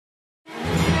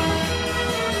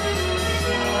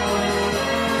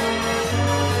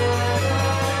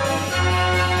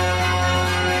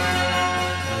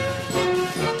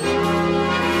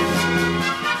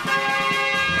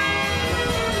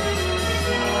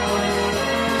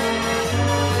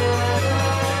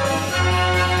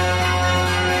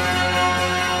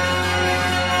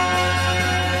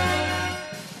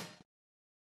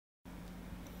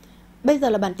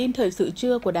giờ là bản tin thời sự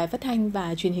trưa của Đài Phát thanh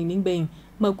và Truyền hình Ninh Bình.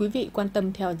 Mời quý vị quan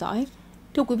tâm theo dõi.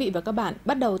 Thưa quý vị và các bạn,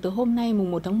 bắt đầu từ hôm nay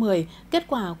mùng 1 tháng 10, kết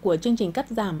quả của chương trình cắt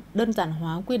giảm, đơn giản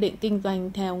hóa quy định kinh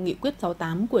doanh theo Nghị quyết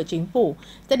 68 của Chính phủ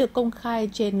sẽ được công khai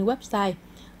trên website.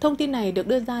 Thông tin này được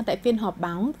đưa ra tại phiên họp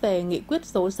báo về Nghị quyết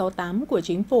số 68 của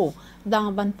Chính phủ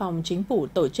do Văn phòng Chính phủ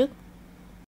tổ chức.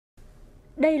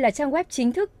 Đây là trang web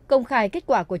chính thức công khai kết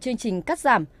quả của chương trình cắt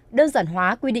giảm, đơn giản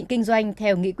hóa quy định kinh doanh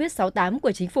theo Nghị quyết 68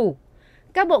 của Chính phủ.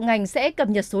 Các bộ ngành sẽ cập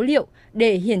nhật số liệu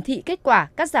để hiển thị kết quả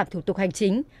cắt giảm thủ tục hành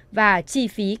chính và chi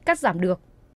phí cắt giảm được.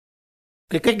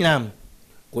 Cái cách làm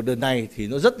của đợt này thì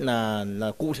nó rất là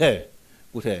cụ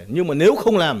thể. Nhưng mà nếu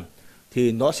không làm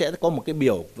thì nó sẽ có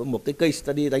một cái case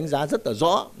study đánh giá rất là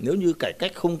rõ. Nếu như cải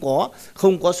cách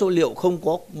không có số liệu, không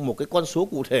có một cái con số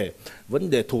cụ thể, vấn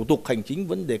đề thủ tục hành chính,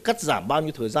 vấn đề cắt giảm bao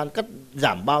nhiêu thời gian, cắt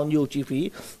giảm bao nhiêu chi phí,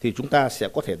 thì chúng ta sẽ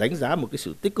có thể đánh giá một cái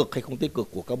sự tích cực hay không tích cực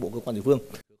của các bộ cơ quan địa phương.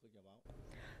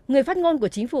 Người phát ngôn của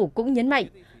Chính phủ cũng nhấn mạnh,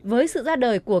 với sự ra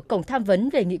đời của cổng tham vấn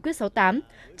về Nghị quyết 68,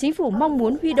 Chính phủ mong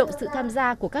muốn huy động sự tham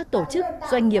gia của các tổ chức,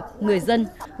 doanh nghiệp, người dân,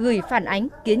 gửi phản ánh,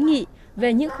 kiến nghị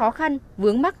về những khó khăn,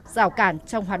 vướng mắc, rào cản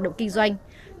trong hoạt động kinh doanh,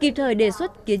 kịp thời đề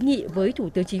xuất kiến nghị với Thủ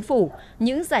tướng Chính phủ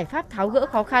những giải pháp tháo gỡ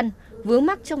khó khăn, vướng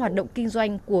mắc trong hoạt động kinh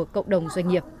doanh của cộng đồng doanh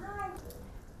nghiệp.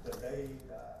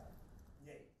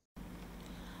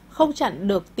 Không chặn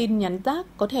được tin nhắn rác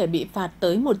có thể bị phạt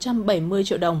tới 170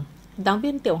 triệu đồng. Giáo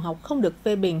viên tiểu học không được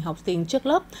phê bình học sinh trước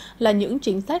lớp là những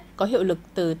chính sách có hiệu lực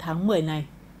từ tháng 10 này.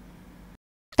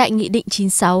 Tại Nghị định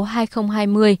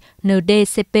 96/2020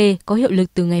 NDCP có hiệu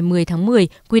lực từ ngày 10 tháng 10,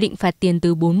 quy định phạt tiền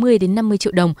từ 40 đến 50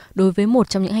 triệu đồng đối với một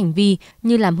trong những hành vi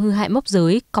như làm hư hại mốc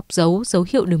giới, cọc dấu, dấu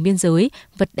hiệu đường biên giới,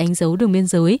 vật đánh dấu đường biên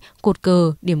giới, cột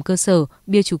cờ, điểm cơ sở,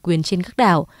 bia chủ quyền trên các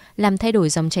đảo, làm thay đổi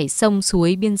dòng chảy sông,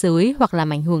 suối, biên giới hoặc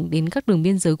làm ảnh hưởng đến các đường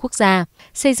biên giới quốc gia,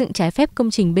 xây dựng trái phép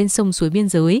công trình bên sông suối biên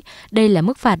giới. Đây là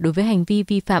mức phạt đối với hành vi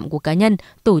vi phạm của cá nhân,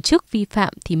 tổ chức vi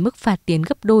phạm thì mức phạt tiền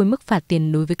gấp đôi mức phạt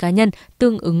tiền đối với cá nhân,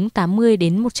 tương ứng 80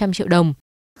 đến 100 triệu đồng.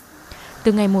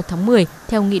 Từ ngày 1 tháng 10,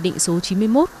 theo Nghị định số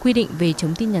 91 quy định về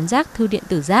chống tin nhắn rác, thư điện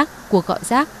tử rác, cuộc gọi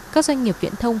rác, các doanh nghiệp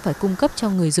viễn thông phải cung cấp cho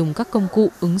người dùng các công cụ,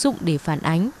 ứng dụng để phản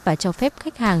ánh và cho phép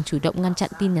khách hàng chủ động ngăn chặn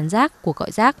tin nhắn rác, cuộc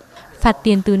gọi rác. Phạt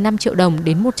tiền từ 5 triệu đồng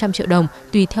đến 100 triệu đồng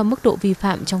tùy theo mức độ vi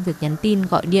phạm trong việc nhắn tin,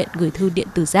 gọi điện, gửi thư điện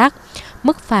tử rác.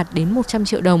 Mức phạt đến 100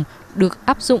 triệu đồng được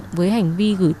áp dụng với hành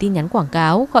vi gửi tin nhắn quảng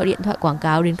cáo, gọi điện thoại quảng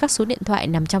cáo đến các số điện thoại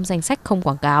nằm trong danh sách không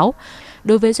quảng cáo.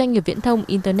 Đối với doanh nghiệp viễn thông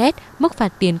Internet, mức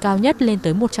phạt tiền cao nhất lên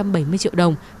tới 170 triệu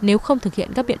đồng nếu không thực hiện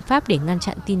các biện pháp để ngăn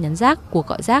chặn tin nhắn rác, cuộc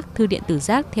gọi rác, thư điện tử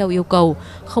rác theo yêu cầu,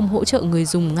 không hỗ trợ người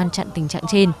dùng ngăn chặn tình trạng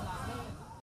trên.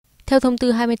 Theo thông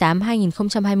tư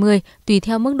 28/2020, tùy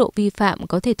theo mức độ vi phạm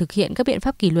có thể thực hiện các biện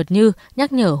pháp kỷ luật như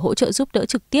nhắc nhở, hỗ trợ giúp đỡ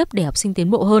trực tiếp để học sinh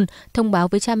tiến bộ hơn, thông báo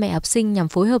với cha mẹ học sinh nhằm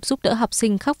phối hợp giúp đỡ học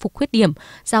sinh khắc phục khuyết điểm,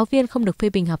 giáo viên không được phê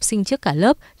bình học sinh trước cả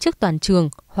lớp, trước toàn trường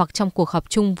hoặc trong cuộc họp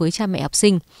chung với cha mẹ học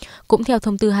sinh. Cũng theo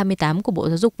thông tư 28 của Bộ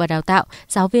Giáo dục và Đào tạo,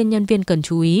 giáo viên, nhân viên cần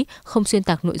chú ý không xuyên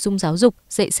tạc nội dung giáo dục,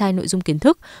 dạy sai nội dung kiến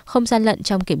thức, không gian lận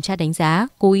trong kiểm tra đánh giá,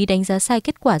 cố ý đánh giá sai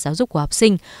kết quả giáo dục của học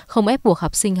sinh, không ép buộc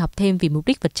học sinh học thêm vì mục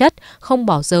đích vật chất, không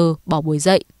bỏ giờ, bỏ buổi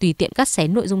dạy, tùy tiện cắt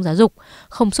xén nội dung giáo dục,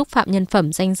 không xúc phạm nhân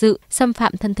phẩm, danh dự, xâm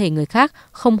phạm thân thể người khác,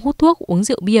 không hút thuốc, uống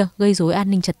rượu bia, gây rối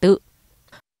an ninh trật tự.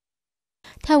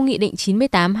 Theo Nghị định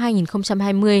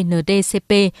 98/2020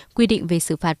 NDCP quy định về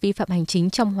xử phạt vi phạm hành chính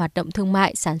trong hoạt động thương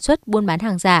mại, sản xuất, buôn bán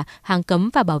hàng giả, hàng cấm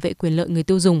và bảo vệ quyền lợi người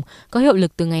tiêu dùng, có hiệu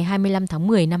lực từ ngày 25 tháng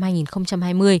 10 năm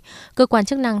 2020. Cơ quan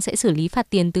chức năng sẽ xử lý phạt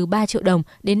tiền từ 3 triệu đồng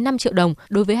đến 5 triệu đồng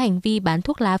đối với hành vi bán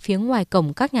thuốc lá phía ngoài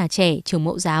cổng các nhà trẻ, trường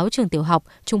mẫu giáo, trường tiểu học,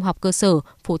 trung học cơ sở,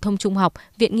 phổ thông trung học,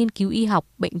 viện nghiên cứu y học,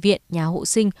 bệnh viện, nhà hộ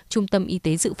sinh, trung tâm y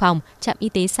tế dự phòng, trạm y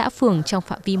tế xã phường trong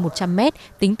phạm vi 100 m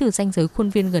tính từ ranh giới khuôn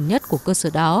viên gần nhất của cơ sở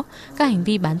đó. Các hành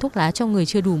vi bán thuốc lá cho người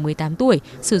chưa đủ 18 tuổi,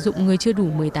 sử dụng người chưa đủ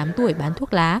 18 tuổi bán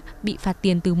thuốc lá bị phạt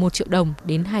tiền từ 1 triệu đồng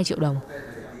đến 2 triệu đồng.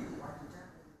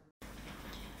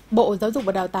 Bộ Giáo dục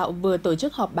và Đào tạo vừa tổ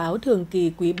chức họp báo thường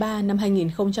kỳ quý 3 năm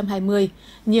 2020.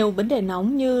 Nhiều vấn đề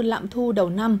nóng như lạm thu đầu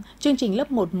năm, chương trình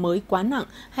lớp 1 mới quá nặng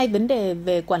hay vấn đề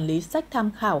về quản lý sách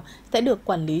tham khảo sẽ được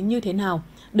quản lý như thế nào,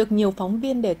 được nhiều phóng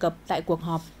viên đề cập tại cuộc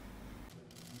họp.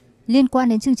 Liên quan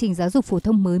đến chương trình giáo dục phổ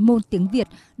thông mới môn tiếng Việt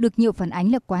được nhiều phản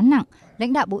ánh là quá nặng,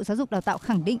 lãnh đạo Bộ Giáo dục Đào tạo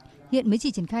khẳng định hiện mới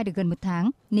chỉ triển khai được gần 1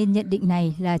 tháng nên nhận định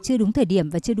này là chưa đúng thời điểm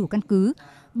và chưa đủ căn cứ.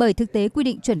 Bởi thực tế quy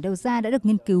định chuẩn đầu ra đã được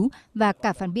nghiên cứu và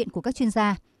cả phản biện của các chuyên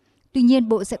gia. Tuy nhiên,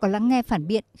 Bộ sẽ có lắng nghe phản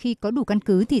biện, khi có đủ căn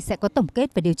cứ thì sẽ có tổng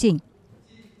kết và điều chỉnh.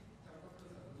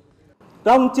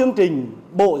 Trong chương trình,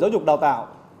 Bộ Giáo dục Đào tạo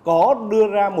có đưa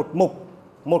ra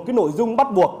một cái nội dung bắt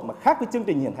buộc mà khác với chương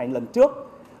trình hiện hành lần trước.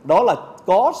 Đó là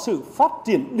có sự phát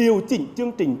triển điều chỉnh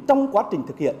chương trình trong quá trình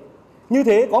thực hiện. Như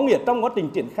thế có nghĩa trong quá trình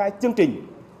triển khai chương trình,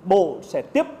 Bộ sẽ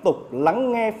tiếp tục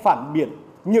lắng nghe phản biện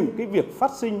những cái việc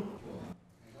phát sinh.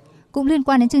 Cũng liên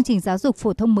quan đến chương trình giáo dục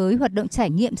phổ thông mới, hoạt động trải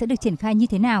nghiệm sẽ được triển khai như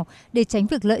thế nào để tránh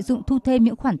việc lợi dụng thu thêm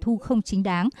những khoản thu không chính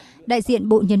đáng. Đại diện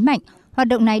Bộ nhấn mạnh, hoạt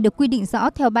động này được quy định rõ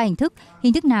theo 3 hình thức.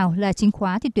 Hình thức nào là chính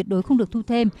khóa thì tuyệt đối không được thu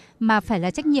thêm mà phải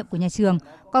là trách nhiệm của nhà trường.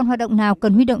 Còn hoạt động nào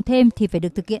cần huy động thêm thì phải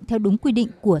được thực hiện theo đúng quy định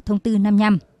của thông tư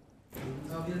 55.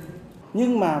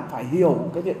 Nhưng mà phải hiểu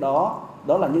cái việc đó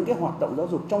là những cái hoạt động giáo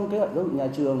dục trong kế hoạch giáo dục nhà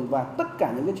trường, và tất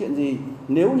cả những cái chuyện gì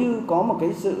nếu như có một cái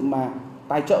sự mà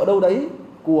tài trợ đâu đấy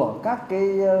của các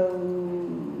cái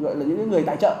gọi là những cái người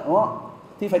tài trợ, đúng không?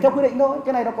 Thì phải theo quy định thôi.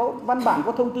 Cái này nó có văn bản,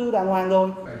 có thông tư đàng hoàng rồi.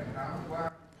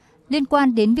 Liên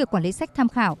quan đến việc quản lý sách tham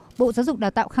khảo, Bộ Giáo dục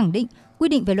Đào tạo khẳng định quy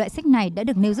định về loại sách này đã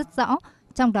được nêu rất rõ.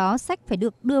 Trong đó, sách phải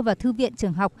được đưa vào thư viện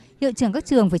trường học, hiệu trưởng các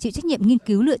trường phải chịu trách nhiệm nghiên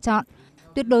cứu lựa chọn.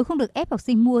 Tuyệt đối không được ép học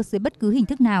sinh mua dưới bất cứ hình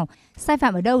thức nào. Sai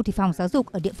phạm ở đâu thì phòng giáo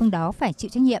dục ở địa phương đó phải chịu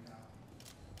trách nhiệm.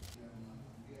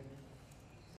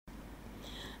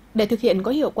 Để thực hiện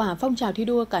có hiệu quả phong trào thi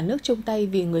đua cả nước chung tay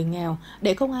vì người nghèo,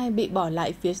 để không ai bị bỏ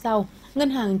lại phía sau, Ngân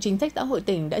hàng Chính sách Xã hội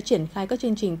tỉnh đã triển khai các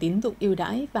chương trình tín dụng ưu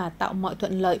đãi và tạo mọi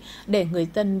thuận lợi để người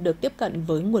dân được tiếp cận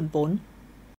với nguồn vốn.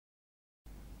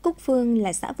 Cúc Phương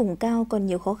là xã vùng cao còn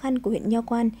nhiều khó khăn của huyện Nho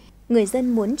Quan. Người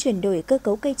dân muốn chuyển đổi cơ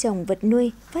cấu cây trồng, vật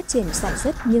nuôi, phát triển sản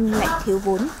xuất nhưng lại thiếu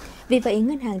vốn. Vì vậy,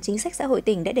 Ngân hàng Chính sách Xã hội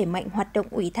tỉnh đã đẩy mạnh hoạt động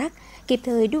ủy thác, kịp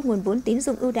thời đưa nguồn vốn tín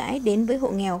dụng ưu đãi đến với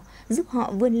hộ nghèo, giúp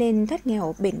họ vươn lên thoát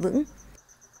nghèo bền vững.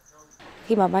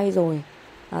 Khi mà vay rồi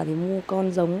thì mua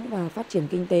con giống và phát triển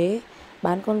kinh tế,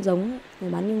 bán con giống,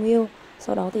 bán nhung hươu,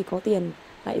 sau đó thì có tiền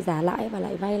lại trả lãi và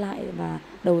lại vay lại, và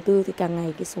đầu tư thì càng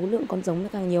ngày cái số lượng con giống nó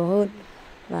càng nhiều hơn.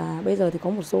 Và bây giờ thì có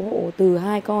một số hộ từ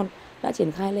 2 con đã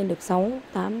triển khai lên được 6,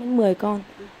 8 đến 10 con,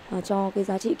 cho cái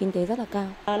giá trị kinh tế rất là cao.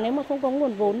 Nếu mà không có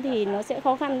nguồn vốn thì nó sẽ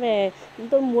khó khăn về chúng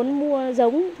tôi muốn mua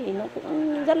giống thì nó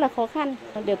cũng rất là khó khăn.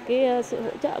 Được cái sự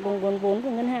hỗ trợ của nguồn vốn của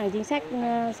Ngân hàng Chính sách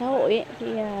Xã hội ấy,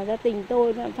 thì gia đình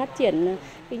tôi phát triển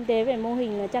kinh tế về mô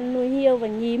hình chăn nuôi hươu và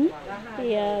nhím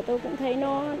thì tôi cũng thấy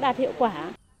nó đạt hiệu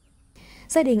quả.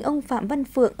 Gia đình ông Phạm Văn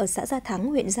Phượng ở xã Gia Thắng,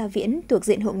 huyện Gia Viễn thuộc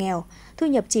diện hộ nghèo, thu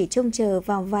nhập chỉ trông chờ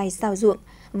vào vài sào ruộng,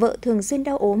 vợ thường xuyên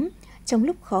đau ốm. Trong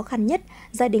lúc khó khăn nhất,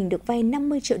 gia đình được vay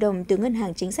 50 triệu đồng từ Ngân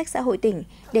hàng Chính sách Xã hội tỉnh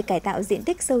để cải tạo diện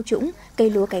tích sâu trũng, cây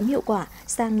lúa kém hiệu quả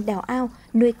sang đào ao,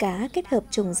 nuôi cá kết hợp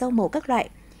trồng rau màu các loại.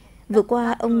 Vừa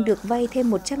qua, ông được vay thêm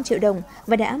 100 triệu đồng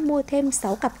và đã mua thêm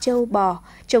 6 cặp trâu bò,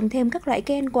 trồng thêm các loại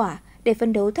cây ăn quả để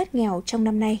phấn đấu thoát nghèo trong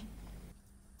năm nay.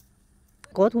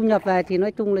 Có thu nhập về thì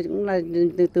nói chung là cũng là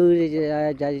từ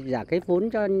trả cái vốn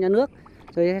cho nhà nước,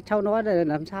 rồi sau đó là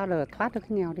làm sao là thoát được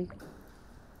cái nghèo đi.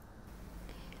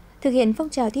 Thực hiện phong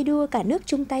trào thi đua cả nước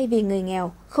chung tay vì người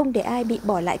nghèo, không để ai bị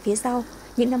bỏ lại phía sau.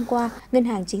 Những năm qua, Ngân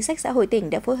hàng Chính sách Xã hội tỉnh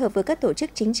đã phối hợp với các tổ chức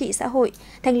chính trị xã hội,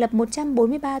 thành lập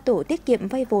 143 tổ tiết kiệm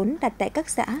vay vốn đặt tại các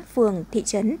xã, phường, thị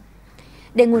trấn.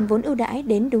 Để nguồn vốn ưu đãi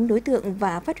đến đúng đối tượng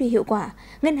và phát huy hiệu quả,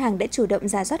 Ngân hàng đã chủ động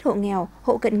rà soát hộ nghèo,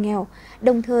 hộ cận nghèo,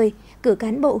 đồng thời cử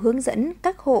cán bộ hướng dẫn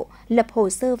các hộ lập hồ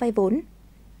sơ vay vốn.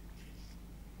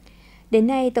 Đến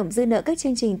nay, tổng dư nợ các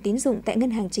chương trình tín dụng tại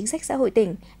Ngân hàng Chính sách Xã hội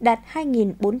tỉnh đạt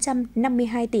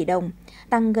 2.452 tỷ đồng,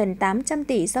 tăng gần 800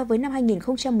 tỷ so với năm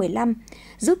 2015,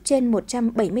 giúp trên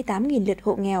 178.000 lượt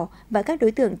hộ nghèo và các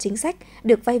đối tượng chính sách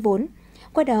được vay vốn.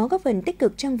 Qua đó góp phần tích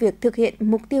cực trong việc thực hiện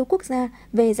mục tiêu quốc gia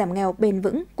về giảm nghèo bền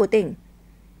vững của tỉnh.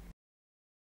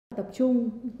 Tập trung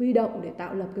huy động để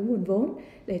tạo lập cái nguồn vốn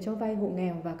để cho vay hộ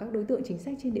nghèo và các đối tượng chính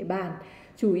sách trên địa bàn,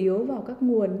 chủ yếu vào các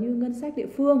nguồn như ngân sách địa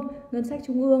phương, ngân sách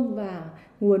trung ương và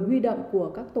nguồn huy động của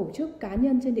các tổ chức cá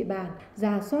nhân trên địa bàn,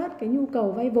 rà soát cái nhu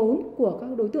cầu vay vốn của các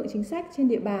đối tượng chính sách trên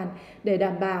địa bàn để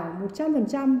đảm bảo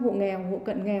 100% hộ nghèo, hộ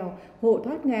cận nghèo, hộ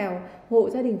thoát nghèo, hộ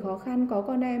gia đình khó khăn có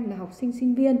con em là học sinh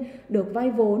sinh viên được vay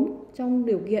vốn trong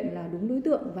điều kiện là đúng đối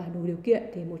tượng và đủ điều kiện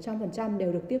thì 100%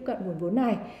 đều được tiếp cận nguồn vốn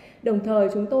này. Đồng thời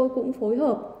chúng tôi cũng phối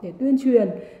hợp để tuyên truyền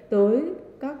tới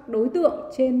các đối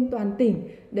tượng trên toàn tỉnh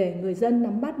để người dân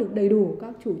nắm bắt được đầy đủ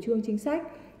các chủ trương chính sách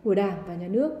của Đảng và Nhà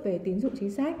nước về tín dụng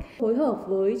chính sách, phối hợp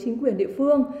với chính quyền địa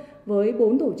phương, với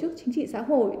 4 tổ chức chính trị xã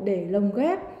hội để lồng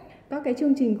ghép các cái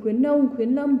chương trình khuyến nông,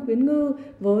 khuyến lâm, khuyến ngư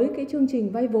với cái chương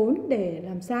trình vay vốn để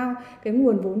làm sao cái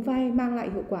nguồn vốn vay mang lại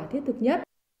hiệu quả thiết thực nhất.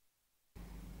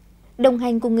 Đồng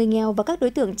hành cùng người nghèo và các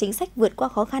đối tượng chính sách vượt qua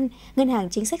khó khăn, Ngân hàng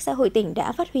Chính sách Xã hội tỉnh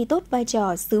đã phát huy tốt vai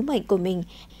trò sứ mệnh của mình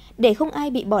để không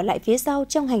ai bị bỏ lại phía sau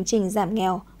trong hành trình giảm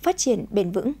nghèo, phát triển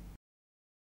bền vững.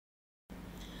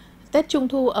 Tết Trung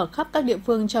thu ở khắp các địa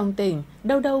phương trong tỉnh,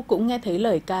 đâu đâu cũng nghe thấy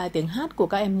lời ca tiếng hát của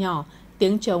các em nhỏ,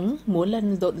 tiếng trống, múa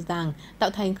lân rộn ràng, tạo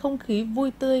thành không khí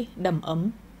vui tươi, đầm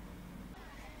ấm.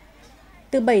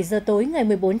 Từ 7 giờ tối ngày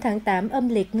 14 tháng 8 âm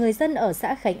lịch, người dân ở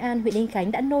xã Khánh An, huyện Ninh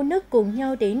Khánh đã nô nức cùng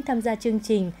nhau đến tham gia chương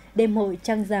trình Đêm hội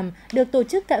Trăng Rằm được tổ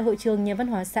chức tại hội trường Nhà văn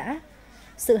hóa xã.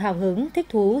 Sự hào hứng, thích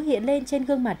thú hiện lên trên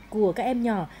gương mặt của các em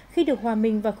nhỏ khi được hòa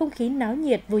mình vào không khí náo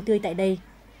nhiệt vui tươi tại đây.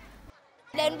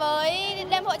 Đến với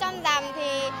Đêm hội Trăng Rằm thì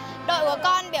đội của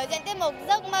con biểu diễn tiết mục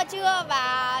Giấc mơ trưa,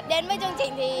 và đến với chương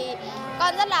trình thì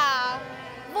con rất là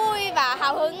vui và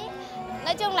hào hứng.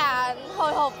 Nói chung là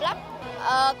hồi hộp lắm.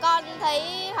 Con thấy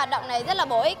hoạt động này rất là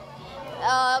bổ ích,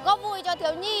 góp vui cho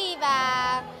thiếu nhi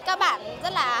và các bạn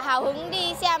rất là hào hứng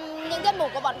đi xem những tiết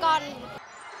mục của bọn con.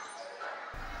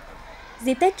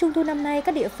 Dịp Tết Trung thu năm nay,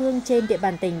 các địa phương trên địa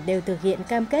bàn tỉnh đều thực hiện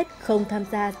cam kết không tham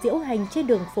gia diễu hành trên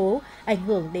đường phố, ảnh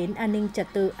hưởng đến an ninh trật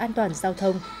tự, an toàn giao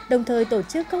thông, đồng thời tổ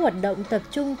chức các hoạt động tập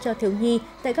trung cho thiếu nhi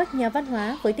tại các nhà văn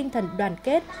hóa với tinh thần đoàn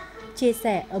kết, chia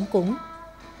sẻ ấm cúng.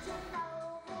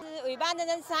 Ủy ban nhân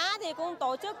dân xã thì cũng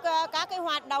tổ chức các cái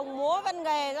hoạt động múa văn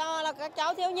nghệ do là các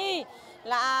cháu thiếu nhi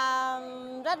là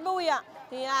rất vui ạ.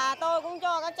 Thì tôi cũng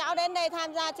cho các cháu đến đây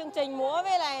tham gia chương trình múa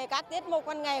với lại các tiết mục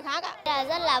văn nghệ khác ạ.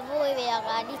 Rất là vui vì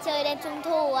được đi chơi đêm Trung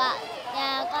thu ạ.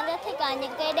 Con rất thích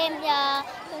những cái đêm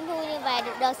Trung thu như vậy,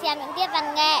 được xem những tiết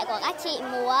văn nghệ của các chị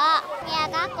múa, nghe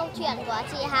các câu chuyện của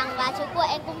chị Hằng và chú Cuội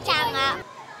em cũng Trăng ạ.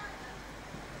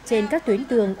 Trên các tuyến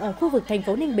đường ở khu vực thành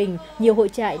phố Ninh Bình, nhiều hội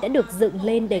trại đã được dựng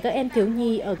lên để các em thiếu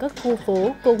nhi ở các khu phố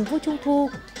cùng vui Trung thu.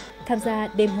 Tham gia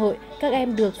đêm hội, các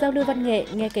em được giao lưu văn nghệ,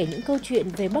 nghe kể những câu chuyện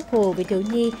về Bác Hồ với thiếu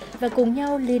nhi và cùng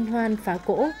nhau liên hoan phá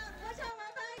cỗ.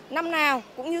 Năm nào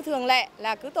cũng như thường lệ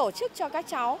là cứ tổ chức cho các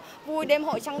cháu vui đêm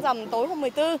hội Trăng Rằm tối hôm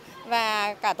 14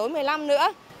 và cả tối 15 nữa.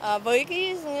 Với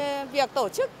cái việc tổ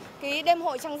chức cái đêm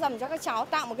hội Trăng Rằm cho các cháu,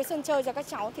 tạo một cái sân chơi cho các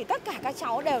cháu thì tất cả các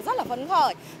cháu đều rất là phấn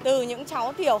khởi, từ những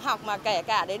cháu tiểu học mà kể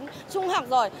cả đến trung học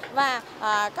rồi, và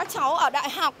các cháu ở đại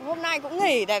học hôm nay cũng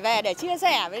nghỉ để về để chia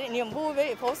sẻ với niềm vui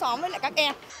với phố xóm với lại các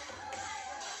em.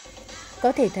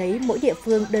 Có thể thấy mỗi địa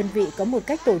phương, đơn vị có một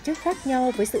cách tổ chức khác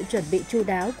nhau với sự chuẩn bị chu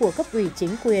đáo của cấp ủy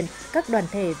chính quyền, các đoàn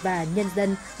thể và nhân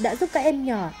dân đã giúp các em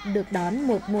nhỏ được đón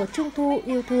một mùa Trung thu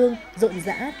yêu thương, rộn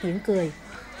rã tiếng cười.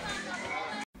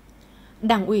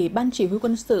 Đảng ủy Ban Chỉ huy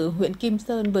Quân sự huyện Kim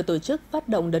Sơn vừa tổ chức phát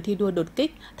động đợt thi đua đột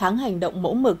kích tháng hành động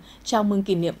mẫu mực chào mừng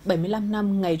kỷ niệm 75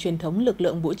 năm ngày truyền thống lực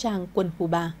lượng vũ trang quân khu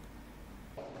 3.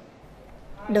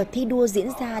 Đợt thi đua diễn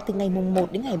ra từ ngày mùng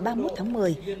 1 đến ngày 31 tháng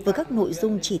 10 với các nội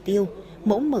dung chỉ tiêu,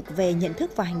 mẫu mực về nhận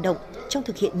thức và hành động trong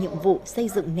thực hiện nhiệm vụ xây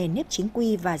dựng nền nếp chính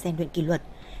quy và rèn luyện kỷ luật.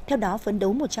 Theo đó, phấn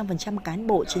đấu 100% cán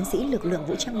bộ chiến sĩ lực lượng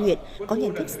vũ trang huyện có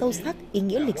nhận thức sâu sắc, ý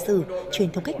nghĩa lịch sử,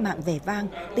 truyền thống cách mạng vẻ vang,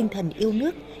 tinh thần yêu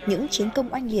nước, những chiến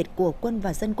công oanh liệt của quân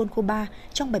và dân quân khu 3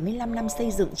 trong 75 năm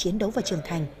xây dựng, chiến đấu và trưởng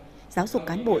thành. Giáo dục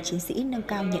cán bộ chiến sĩ nâng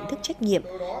cao nhận thức trách nhiệm,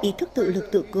 ý thức tự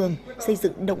lực tự cường, xây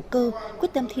dựng động cơ,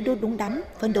 quyết tâm thi đua đúng đắn,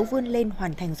 phấn đấu vươn lên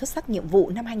hoàn thành xuất sắc nhiệm vụ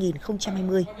năm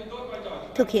 2020.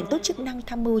 Thực hiện tốt chức năng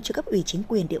tham mưu cho cấp ủy chính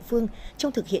quyền địa phương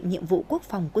trong thực hiện nhiệm vụ quốc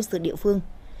phòng quân sự địa phương.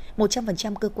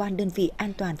 100% cơ quan đơn vị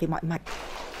an toàn về mọi mặt.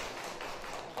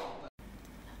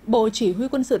 Bộ Chỉ huy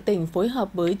Quân sự tỉnh phối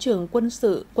hợp với Trường Quân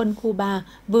sự Quân khu 3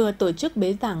 vừa tổ chức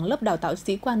bế giảng lớp đào tạo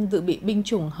sĩ quan dự bị binh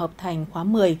chủng hợp thành khóa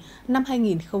 10 năm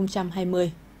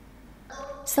 2020.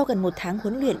 Sau gần 1 tháng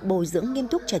huấn luyện bồi dưỡng nghiêm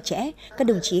túc chặt chẽ, các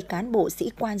đồng chí cán bộ sĩ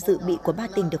quan dự bị của 3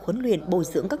 tỉnh được huấn luyện bồi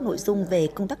dưỡng các nội dung về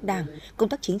công tác đảng, công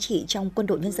tác chính trị trong Quân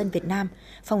đội Nhân dân Việt Nam,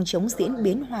 phòng chống diễn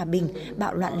biến hòa bình,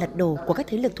 bạo loạn lật đổ của các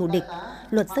thế lực thù địch,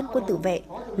 luật dân quân tự vệ,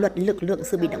 luật lực lượng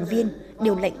dự bị động viên,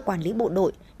 điều lệnh quản lý bộ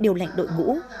đội, điều lệnh đội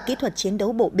ngũ, kỹ thuật chiến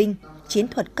đấu bộ binh, chiến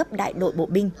thuật cấp đại đội bộ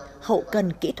binh, hậu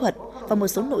cần kỹ thuật và một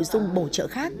số nội dung bổ trợ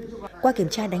khác. Qua kiểm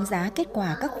tra đánh giá kết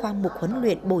quả các khoa mục huấn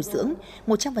luyện bồi dưỡng,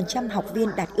 100% học viên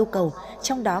đạt yêu cầu,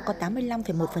 trong đó có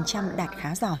 85,1% đạt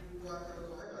khá giỏi.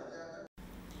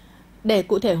 Để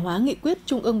cụ thể hóa nghị quyết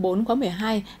Trung ương 4 khóa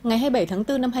 12, ngày 27 tháng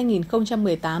 4 năm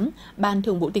 2018, Ban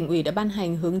Thường vụ Tỉnh ủy đã ban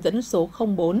hành hướng dẫn số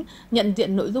 04 nhận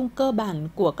diện nội dung cơ bản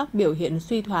của các biểu hiện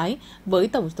suy thoái với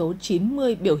tổng số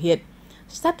 90 biểu hiện.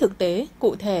 Sát thực tế,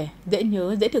 cụ thể, dễ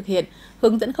nhớ, dễ thực hiện,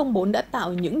 hướng dẫn 04 đã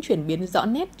tạo những chuyển biến rõ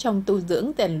nét trong tu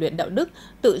dưỡng rèn luyện đạo đức,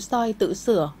 tự soi tự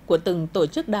sửa của từng tổ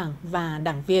chức đảng và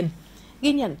đảng viên.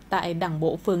 Ghi nhận tại Đảng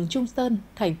bộ phường Trung Sơn,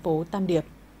 thành phố Tam Điệp.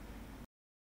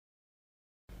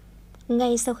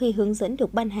 Ngay sau khi hướng dẫn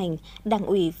được ban hành, Đảng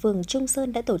ủy phường Trung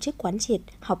Sơn đã tổ chức quán triệt,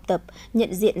 học tập,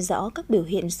 nhận diện rõ các biểu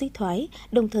hiện suy thoái,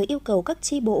 đồng thời yêu cầu các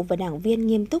chi bộ và đảng viên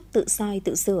nghiêm túc tự soi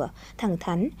tự sửa, thẳng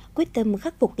thắn, quyết tâm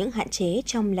khắc phục những hạn chế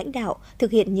trong lãnh đạo,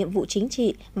 thực hiện nhiệm vụ chính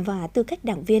trị và tư cách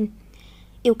đảng viên.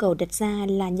 Yêu cầu đặt ra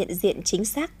là nhận diện chính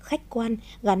xác, khách quan,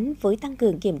 gắn với tăng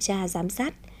cường kiểm tra, giám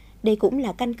sát. Đây cũng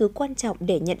là căn cứ quan trọng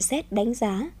để nhận xét, đánh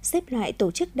giá, xếp loại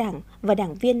tổ chức đảng và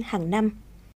đảng viên hàng năm.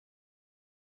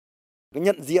 Cái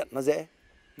nhận diện nó dễ,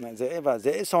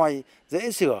 dễ soi,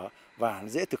 dễ sửa và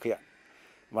dễ thực hiện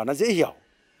và nó dễ hiểu.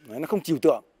 Đấy, nó không trừu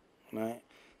tượng. Đấy.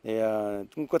 Thì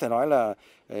có thể nói là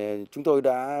chúng tôi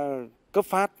đã cấp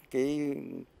phát cái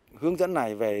hướng dẫn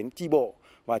này về chi bộ,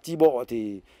 và chi bộ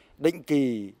thì định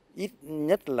kỳ ít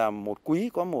nhất là một quý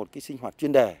có một cái sinh hoạt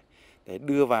chuyên đề để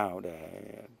đưa vào để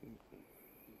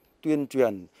tuyên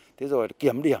truyền, thế rồi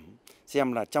kiểm điểm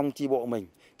xem là trong chi bộ mình,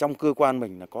 trong cơ quan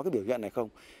mình là có cái biểu hiện này không,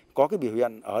 có cái biểu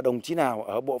hiện ở đồng chí nào,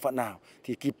 ở bộ phận nào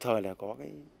thì kịp thời là có cái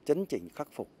chấn chỉnh khắc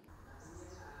phục.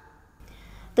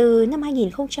 Từ năm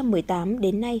 2018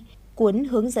 đến nay, cuốn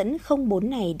hướng dẫn 04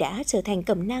 này đã trở thành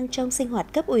cẩm nang trong sinh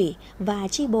hoạt cấp ủy và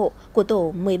chi bộ của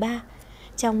tổ 13.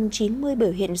 Trong 90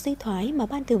 biểu hiện suy thoái mà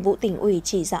Ban Thường vụ Tỉnh ủy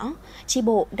chỉ rõ, chi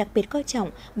bộ đặc biệt coi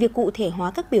trọng việc cụ thể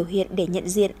hóa các biểu hiện để nhận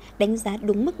diện, đánh giá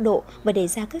đúng mức độ và đề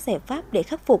ra các giải pháp để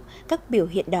khắc phục các biểu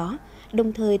hiện đó,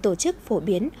 đồng thời tổ chức phổ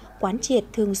biến, quán triệt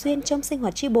thường xuyên trong sinh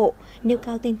hoạt chi bộ, nêu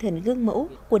cao tinh thần gương mẫu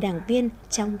của đảng viên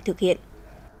trong thực hiện.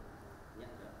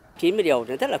 90 điều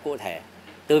rất là cụ thể,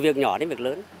 từ việc nhỏ đến việc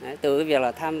lớn, từ cái việc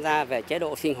là tham gia về chế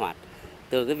độ sinh hoạt,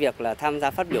 từ cái việc là tham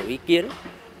gia phát biểu ý kiến,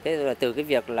 thế rồi từ cái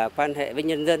việc là quan hệ với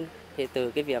nhân dân, thì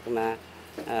từ cái việc mà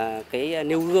cái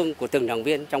nêu gương của từng đảng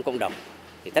viên trong cộng đồng,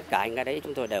 thì tất cả những cái đấy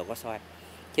chúng tôi đều có soi.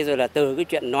 Thế rồi là từ cái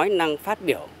chuyện nói năng phát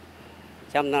biểu,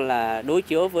 trong năng là đối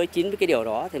chiếu với 90 cái điều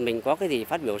đó thì mình có cái gì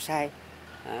phát biểu sai,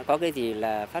 có cái gì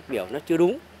là phát biểu nó chưa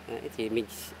đúng, thì mình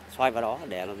soi vào đó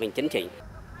để mà mình chấn chỉnh.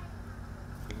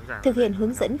 Thực hiện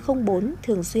hướng dẫn 04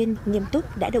 thường xuyên, nghiêm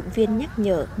túc đã động viên nhắc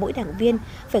nhở mỗi đảng viên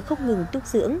phải không ngừng tu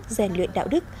dưỡng, rèn luyện đạo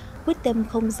đức, quyết tâm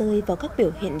không rơi vào các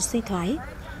biểu hiện suy thoái.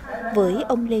 Với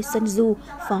ông Lê Xuân Du,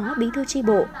 Phó Bí thư chi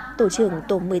bộ, Tổ trưởng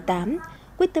Tổ 18,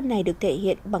 quyết tâm này được thể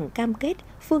hiện bằng cam kết,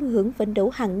 phương hướng phấn đấu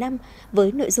hàng năm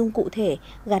với nội dung cụ thể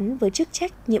gắn với chức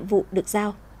trách, nhiệm vụ được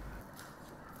giao.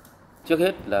 Trước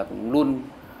hết là cũng luôn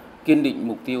kiên định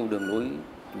mục tiêu, đường lối,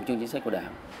 chủ trương chính sách của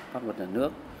Đảng, pháp luật nhà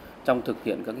nước trong thực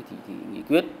hiện các cái chỉ thị, nghị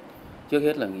quyết. Trước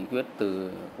hết là nghị quyết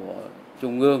từ của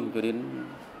Trung ương cho đến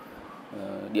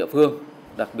địa phương,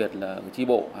 đặc biệt là chi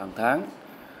bộ hàng tháng.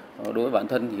 Đối với bản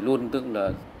thân thì luôn tức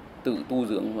là tự tu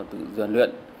dưỡng và tự rèn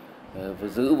luyện và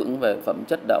giữ vững về phẩm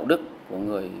chất đạo đức của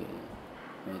người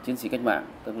chiến sĩ cách mạng,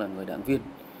 tức là người đảng viên.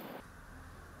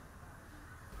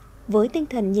 Với tinh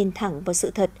thần nhìn thẳng vào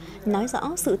sự thật, nói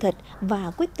rõ sự thật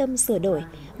và quyết tâm sửa đổi,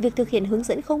 việc thực hiện hướng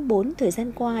dẫn 04 thời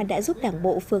gian qua đã giúp Đảng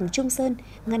bộ phường Trung Sơn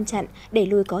ngăn chặn, đẩy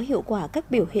lùi có hiệu quả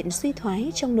các biểu hiện suy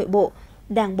thoái trong nội bộ.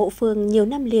 Đảng bộ phường nhiều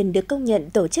năm liền được công nhận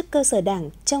tổ chức cơ sở đảng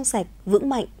trong sạch, vững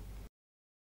mạnh.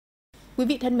 Quý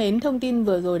vị thân mến, thông tin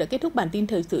vừa rồi đã kết thúc bản tin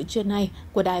thời sự trưa nay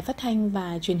của Đài Phát thanh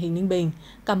và Truyền hình Ninh Bình.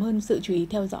 Cảm ơn sự chú ý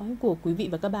theo dõi của quý vị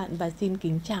và các bạn và xin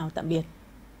kính chào tạm biệt.